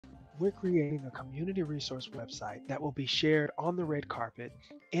We're creating a community resource website that will be shared on the red carpet,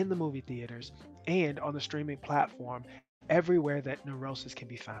 in the movie theaters, and on the streaming platform everywhere that Neurosis can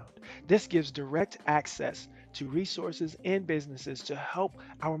be found. This gives direct access to resources and businesses to help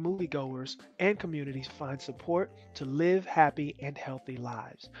our moviegoers and communities find support to live happy and healthy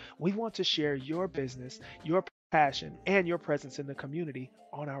lives. We want to share your business, your passion, and your presence in the community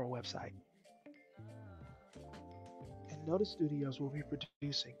on our website. And Notice Studios will be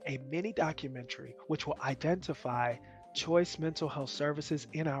producing a mini documentary which will identify choice mental health services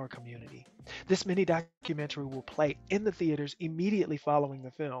in our community. This mini documentary will play in the theaters immediately following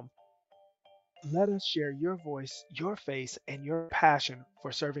the film. Let us share your voice, your face, and your passion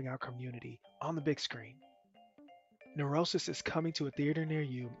for serving our community on the big screen. Neurosis is coming to a theater near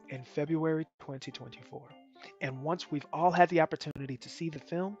you in February 2024. And once we've all had the opportunity to see the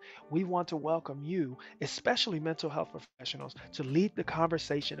film, we want to welcome you, especially mental health professionals, to lead the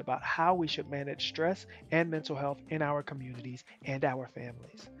conversation about how we should manage stress and mental health in our communities and our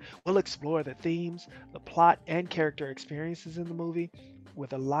families. We'll explore the themes, the plot, and character experiences in the movie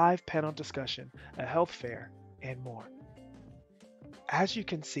with a live panel discussion, a health fair, and more. As you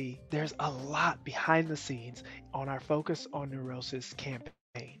can see, there's a lot behind the scenes on our Focus on Neurosis campaign,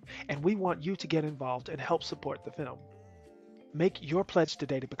 and we want you to get involved and help support the film. Make your pledge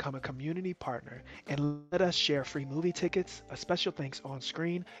today to become a community partner and let us share free movie tickets, a special thanks on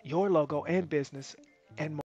screen, your logo and business, and more.